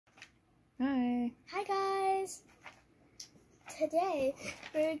Hi. Hi guys. Today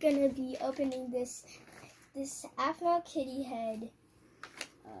we're gonna be opening this Aphmau kitty head.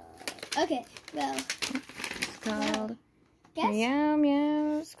 Okay, well. It's called Guess.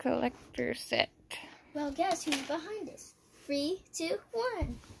 MeeMeows Collectors Set. Well, guess who's behind this? 3, 2,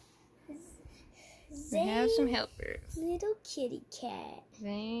 1. We have some helpers. Little kitty cat.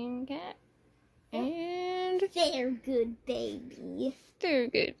 Zane cat. And They're good baby. they're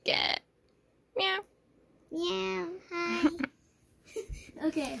good cat. Meow. Meow. Hi.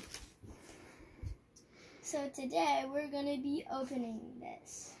 Okay. So today we're gonna be opening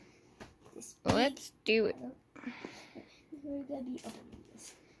this. Let's do it. We're gonna be opening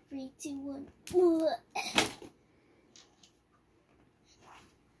this. 3, 2, 1.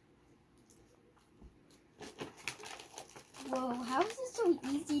 Whoa, how is this so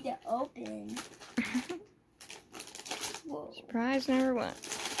easy to open? Whoa. Surprise number 1.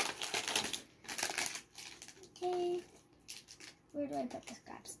 Okay. Where do I put the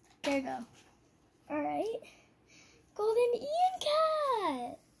scraps? There you go. Alright. Golden Ian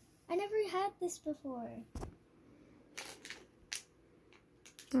cat! I never had this before.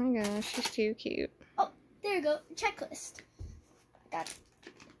 Oh my gosh, she's too cute. Oh, there you go. Checklist. I got it.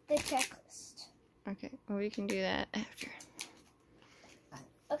 The checklist. Okay, well we can do that after.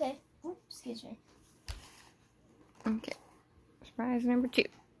 Okay. Oops, excuse me. Okay. Surprise number 2.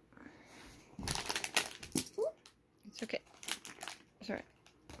 Ooh. It's okay. It's alright.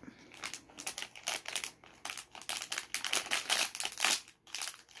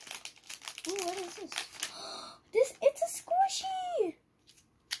 Ooh, what is this? It's a squishy!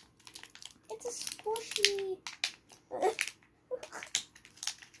 It's a squishy.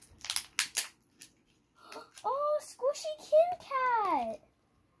 Oh, squishy Kim cat!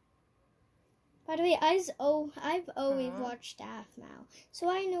 By the way, I've always watched Aphmau, so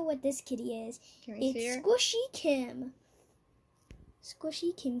I know what this kitty is. Can we see It's her? Squishy Kim.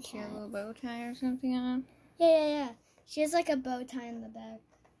 Squishy Kim She cat. has a little bow tie or something on. Yeah. She has like a bow tie in the back.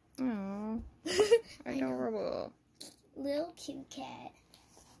 Oh, I know. adorable. Little Kim cat.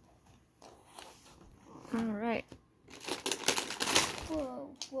 Alright.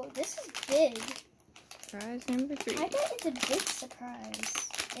 Whoa, this is big. Surprise number 3. I bet it's a big surprise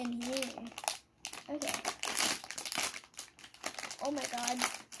in here. Okay. Oh my god.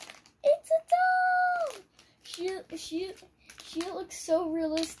 It's a doll! She looks so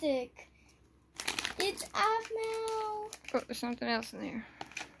realistic. It's Aphmau. Oh, there's something else in there.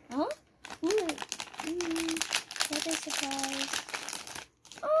 Huh? What a surprise.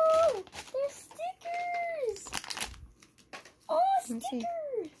 Oh, there's stickers. Oh, Let's see.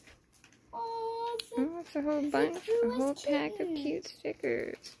 stickers. Oh, Oh, it's a whole bunch, a whole coolest pack of kittens. cute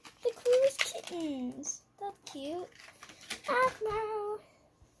stickers. The coolest kittens. That's cute. Aphmau. Oh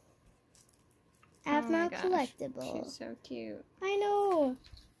my Aphmau gosh, collectible. She's so cute. I know.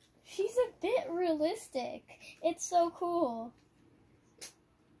 She's a bit realistic. It's so cool.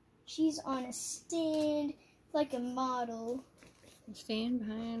 She's on a stand like a model. And stand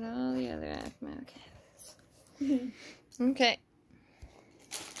behind all the other Aphmau cats. Okay.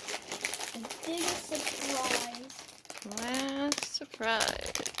 The biggest surprise. Last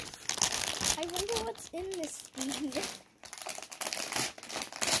surprise. I wonder what's in this thing.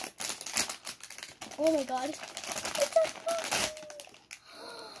 Oh my god. It's a puppy.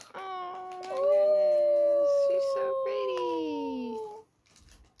 Oh my goodness. She's so pretty.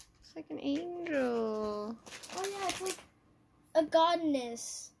 It's like an angel. Oh yeah, it's like a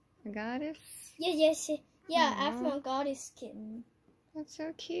goddess. A goddess? Yeah, Aw. Aphmau goddess kitten. That's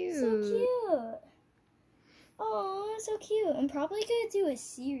so cute. So cute. Oh, so cute. I'm probably gonna do a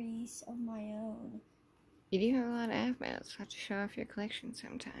series of my own. You do have a lot of Aphmau's. Have to show off your collection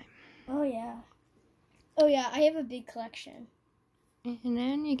sometime. Oh yeah, I have a big collection. And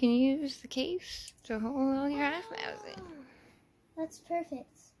then you can use the case to hold all your Aphmau's in. That's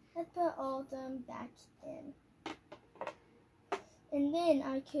perfect. Let's put all of them back in. And then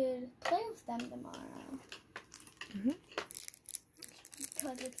I could play with them tomorrow.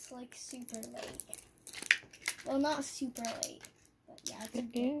 Because it's like super late. Well, not super late, but yeah, it's a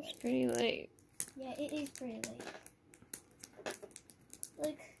It bit is late. pretty late. Yeah, it is pretty late.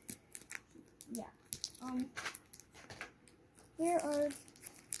 Like, yeah. Where are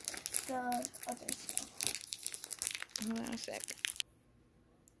the other stuff? Hold on a sec.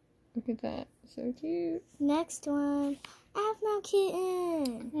 Look at that. So cute. Next one. Aphmau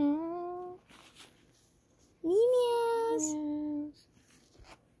kitten. Aww. MeeMeows. Yes.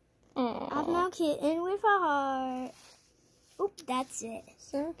 Aww. Aphmau kitten with a heart. Oop, that's it.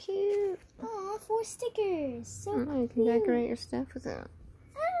 So cute. Aw, 4 stickers. So You can cute. decorate your stuff with them.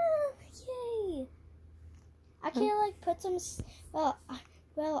 Oh, can't like put some. Well,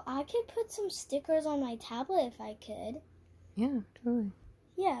 I could put some stickers on my tablet if I could. Yeah, totally.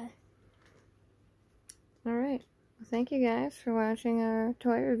 Yeah. Alright. Well, thank you guys for watching our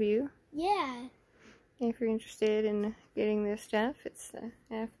toy review. Yeah. If you're interested in getting this stuff, it's the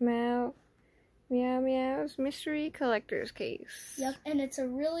Aphmau MeeMeows Mystery Collectors Case. Yep, and it's a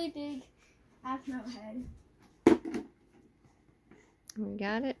really big Aphmau head. We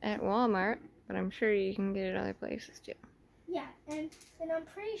got it at Walmart, but I'm sure you can get it other places too. Yeah, and I'm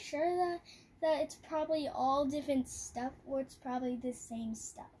pretty sure that it's probably all different stuff, or it's probably the same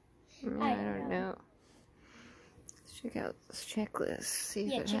stuff. I don't know. Let's check out this checklist, see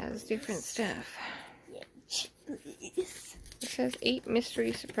if it has different stuff. Yeah, checklist. It says 8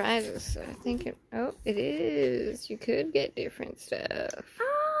 mystery surprises, so I think it is. You could get different stuff.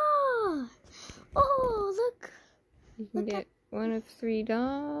 Ah! Oh, look! You can get one of 3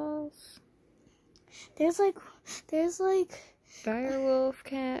 dolls. There's like Direwolf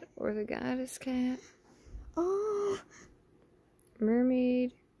cat or the goddess cat. Oh,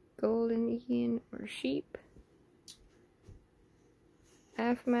 Mermaid, golden Ian or sheep.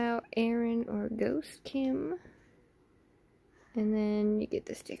 Aphmau Aaron or ghost Kim. And then you get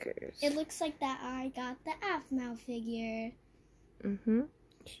the stickers. it looks like that I got the Aphmau figure. Mm-hmm.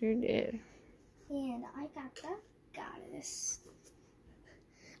 Sure did. And I got the goddess.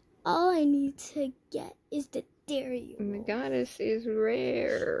 All I need to get is the dairy. And the goddess is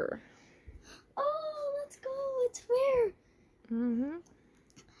rare. Oh, let's go. It's rare. Mm-hmm.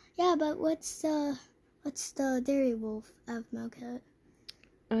 Yeah, but what's the dairy wolf Aphmau cat?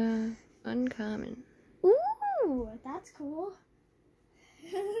 Uncommon. Ooh, that's cool.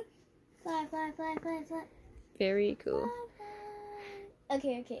 Fly, fly, fly, fly, fly. Very cool. Fly, fly.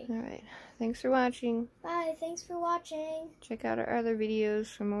 Okay. Alright. Thanks for watching. Bye. Thanks for watching. Check out our other videos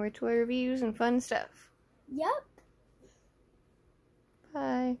for more toy reviews and fun stuff. Yep.